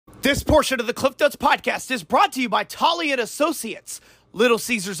This portion of the Cliff Notes podcast is brought to you by Tully & Associates, Little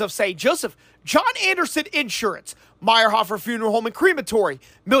Caesars of St. Joseph, John Anderson Insurance, Meyerhofer Funeral Home and Crematory,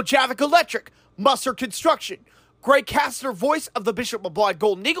 Miljavik Electric, Musser Construction, Greg Kastner, voice of the Bishop LeBlanc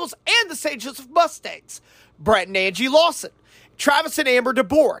Golden Eagles and the St. Joseph Mustangs, Brett and Angie Lawson, Travis and Amber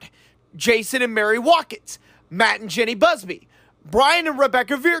DeBoard, Jason and Mary Watkins, Matt and Jenny Busby, Brian and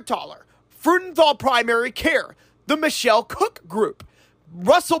Rebecca Viertaler, Frudenthal Primary Care, the Michelle Cook Group,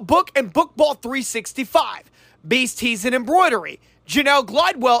 Russell Book and Bookball 365, Beast Tees and Embroidery, Janelle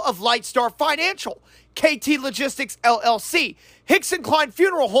Glidewell of Lightstar Financial, KT Logistics LLC, Hickson Klein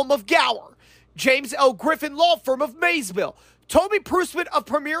Funeral Home of Gower, James L. Griffin Law Firm of Maysville, Toby Prusman of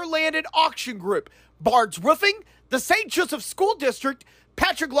Premier Land and Auction Group, Bard's Roofing, the St. Joseph School District,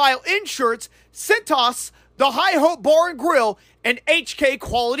 Patrick Lyle Insurance, Centos, the High Hope Bar and Grill, and HK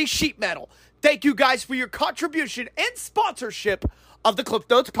Quality Sheet Metal. Thank you guys for your contribution and sponsorship of the Cliff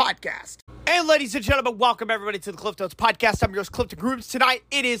Notes Podcast. And ladies and gentlemen, welcome everybody to the Cliff Notes Podcast. I'm your host, Clifton Grooms. Tonight,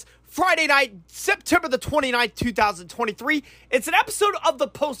 it is Friday night, September the 29th, 2023. It's an episode of the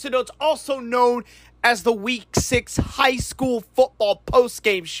Post-it Notes, also known as the Week 6 High School Football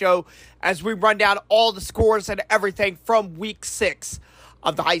Post-Game Show, as we run down all the scores and everything from Week 6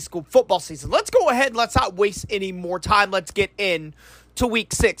 of the high school football season. Let's go ahead and let's not waste any more time. Let's get in to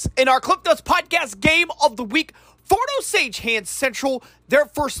Week 6. In our Cliff Notes Podcast Game of the Week, Fort Osage hands Central their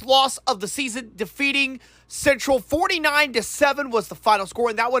first loss of the season, defeating Central 49-7 was the final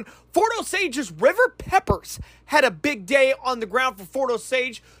score in that one. Fort Osage's River Peppers had a big day on the ground for Fort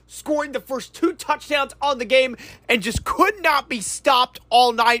Osage, scoring the first 2 touchdowns on the game and just could not be stopped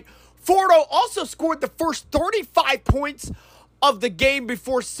all night. Fordo also scored the first 35 points of the game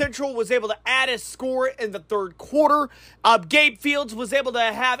before Central was able to add a score in the third quarter. Gabe Fields was able to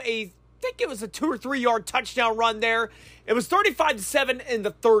have I think it was a 2 or 3 yard touchdown run there. It was 35-7 in the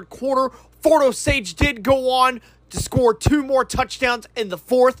third quarter. Fort Osage did go on to score 2 more touchdowns in the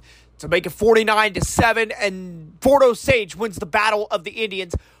fourth to make it 49-7, and Fort Osage wins the Battle of the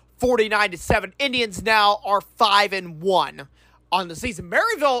Indians 49-7. Indians now are 5-1 on the season.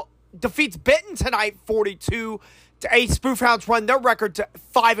 Maryville defeats Benton tonight 42-8. Spoofhounds run their record to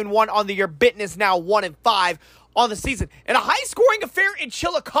 5-1 on the year. Benton is now 1-5 on the season. In a high-scoring affair in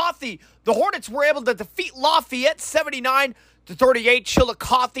Chillicothe, the Hornets were able to defeat Lafayette 79-38.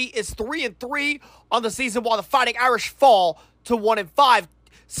 Chillicothe is 3-3 on the season, while the Fighting Irish fall to 1-5.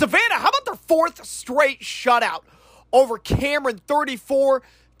 Savannah, how about their 4th straight shutout over Cameron, 34-0?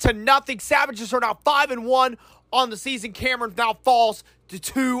 Savages are now 5-1 on the season. Cameron now falls to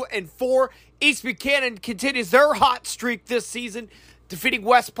 2-4. East Buchanan continues their hot streak this season, defeating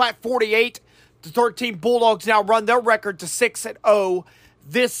West Platte 48-13. Bulldogs now run their record to 6-0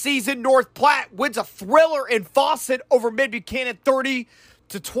 this season. North Platte wins a thriller in Fawcett over Mid Buchanan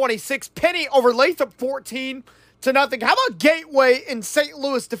 30-26. Penny over Latham 14-0. How about Gateway in St.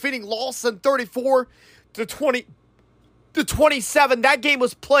 Louis defeating Lawson 34-27? That game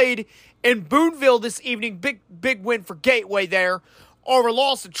was played in Boonville this evening. Big win for Gateway there over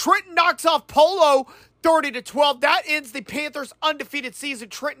Lawson. Trenton knocks off Polo 30-12. That ends the Panthers' undefeated season.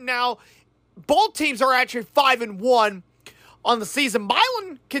 Trenton now, both teams are actually 5-1 on the season.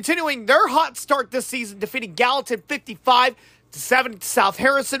 Milan continuing their hot start this season, defeating Gallatin 55-7. South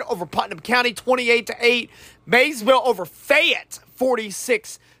Harrison over Putnam County 28-8. Maysville over Fayette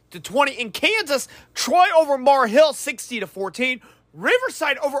 46-20. In Kansas, Troy over Mar Hill 60-14.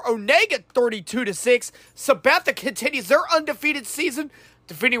 Riverside over Onega 32-6. Sabetha continues their undefeated season,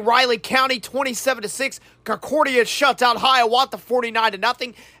 defeating Riley County 27-6. Concordia shuts out Hiawatha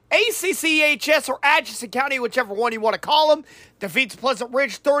 49-0. ACCHS or Atchison County, whichever one you want to call them, defeats Pleasant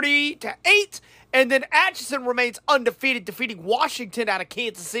Ridge 30-8. And then Atchison remains undefeated, defeating Washington out of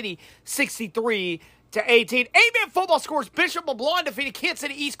Kansas City 63-18. 8-man football scores. Bishop LeBlanc defeated Kansas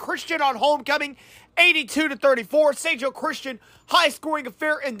City East Christian on homecoming 82-34. St. Joe Christian, high-scoring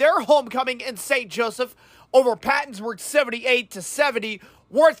affair in their homecoming in St. Joseph over Pattonsburg 78-70.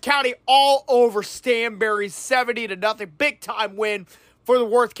 Worth County all over Stanberry 70-0. Big-time win for the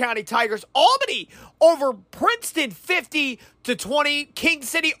Worth County Tigers. Albany over Princeton 50-20. King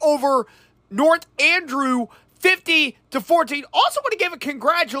City over North Andrew 50-14. Also want to give a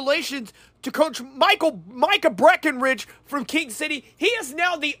congratulations to Coach Micah Breckenridge from King City. He is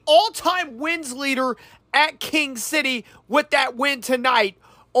now the all-time wins leader at King City with that win tonight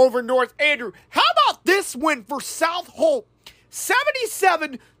over North Andrew. How about this win for South Hope?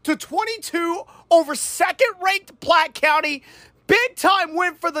 77-22 over second-ranked Platte County. Big-time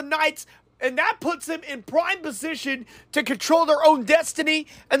win for the Knights, and that puts them in prime position to control their own destiny.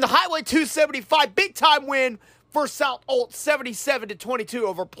 And the Highway 275, big-time win for South Olt, 77-22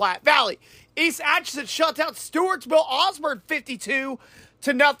 over Platte Valley. East Atchison shut out Stewartsville Osborne, 52-0.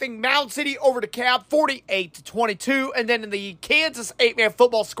 Mound City over DeKalb, 48-22. And then in the Kansas 8-man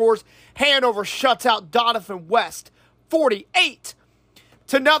football scores, Hanover shuts out Donovan West, 48-0.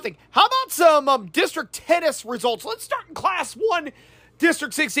 How about some district tennis results? Let's start in Class 1,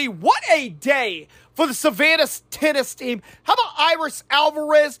 District 16. What a day for the Savannah tennis team. How about Iris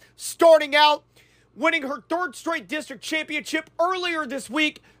Alvarez starting out, winning her third straight district championship earlier this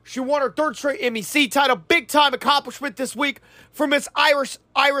week. She won her third straight MEC title. Big-time accomplishment this week for Miss Iris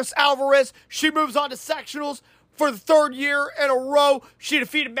Alvarez. She moves on to sectionals for the third year in a row. She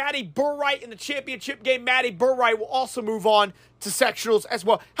defeated Maddie Burright in the championship game. Maddie Burright will also move on to sectionals as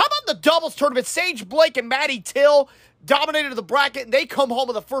well. How about the doubles tournament? Sage Blake and Maddie Till dominated the bracket, and they come home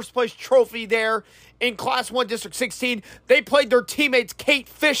with a first-place trophy there in Class 1 District 16. They played their teammates Kate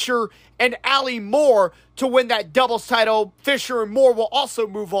Fisher and Allie Moore to win that doubles title. Fisher and Moore will also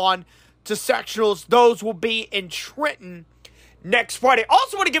move on to sectionals. Those will be in Trenton next Friday.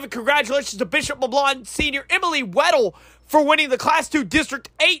 Also want to give a congratulations to Bishop LeBlanc senior Emily Weddle for winning the Class 2 District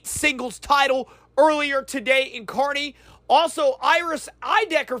 8 singles title earlier today in Kearney. Also, Iris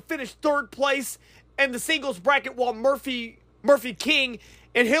Idecker finished third place in the singles bracket, while Murphy King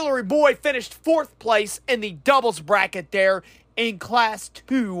and Hillary Boyd finished fourth place in the doubles bracket there in Class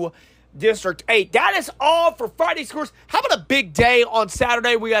 2 District 8. That is all for Friday scores. How about a big day on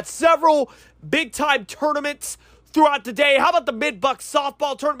Saturday? We got several big-time tournaments throughout the day. How about the Mid-Bucks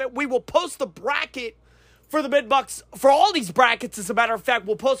softball tournament? We will post the bracket for the Mid-Bucks, for all these brackets, as a matter of fact.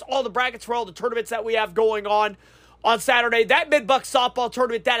 We'll post all the brackets for all the tournaments that we have going on Saturday. That Mid-Bucks softball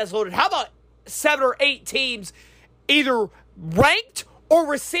tournament, that is loaded. How about 7 or 8 teams either ranked or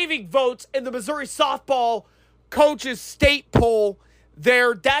receiving votes in the Missouri softball coaches state poll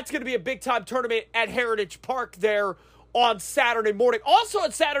there? That's going to be a big-time tournament at Heritage Park there on Saturday morning. Also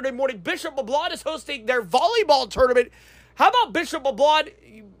on Saturday morning, Bishop LeBlanc is hosting their volleyball tournament. How about Bishop LeBlanc?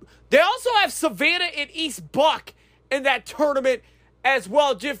 They also have Savannah and East Buck in that tournament as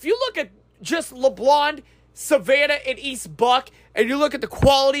well. If you look at just LeBlanc, Savannah, and East Buck, and you look at the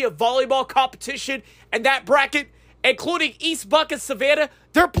quality of volleyball competition and that bracket, including East Buck and Savannah,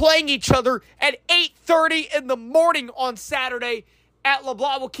 they're playing each other at 8:30 in the morning on Saturday at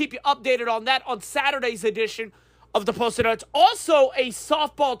LeBlanc. We'll keep you updated on that on Saturday's edition of the Post-it Notes. Also, a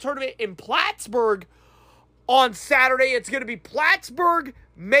softball tournament in Plattsburgh on Saturday. It's going to be Plattsburgh,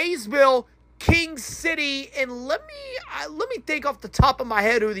 Maysville, King City, and let me think off the top of my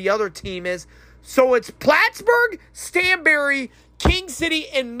head who the other team is. So it's Plattsburgh, Stanberry, King City,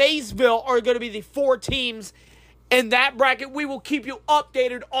 and Maysville are going to be the 4 teams in that bracket. We will keep you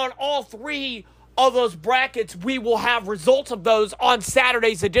updated on all 3 of those brackets. We will have results of those on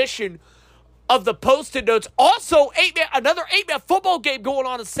Saturday's edition of the Post-it Notes. Also, another 8-man football game going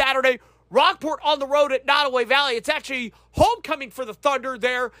on Saturday. Rockport on the road at Nottoway Valley. It's actually homecoming for the Thunder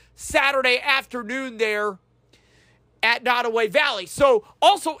there Saturday afternoon there at Nottoway Valley. So,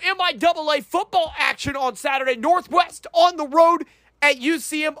 also MIAA football action on Saturday. Northwest on the road at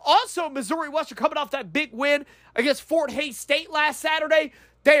UCM. Also, Missouri Western coming off that big win against Fort Hays State last Saturday.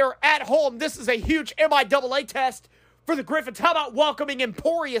 They are at home. This is a huge MIAA test for the Griffins. How about welcoming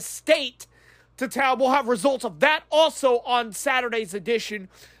Emporia State to town? We'll have results of that also on Saturday's edition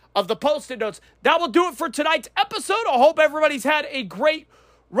of the Post-it Notes. That will do it for tonight's episode. I hope everybody's had a great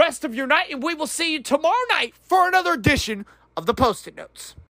rest of your night, and we will see you tomorrow night for another edition of the Post-it Notes.